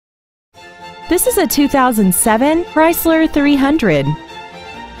This is a 2007 Chrysler 300.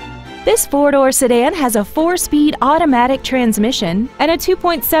 This four-door sedan has a 4-speed automatic transmission and a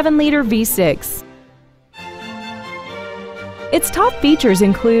 2.7-liter V6. Its top features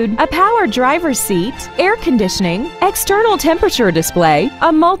include a power driver's seat, air conditioning, external temperature display, a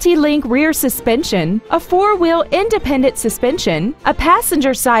multi-link rear suspension, a 4-wheel independent suspension, a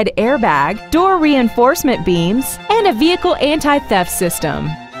passenger side airbag, door reinforcement beams, and a vehicle anti-theft system.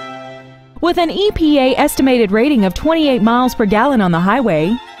 With an EPA estimated rating of 28 miles per gallon on the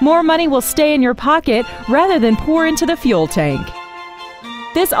highway, more money will stay in your pocket rather than pour into the fuel tank.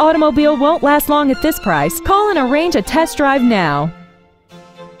 This automobile won't last long at this price. Call and arrange a test drive now.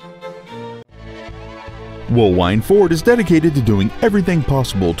 Woolwine Ford is dedicated to doing everything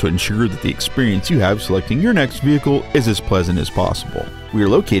possible to ensure that the experience you have selecting your next vehicle is as pleasant as possible. We are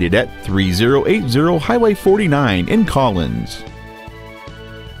located at 3080 Highway 49 in Collins.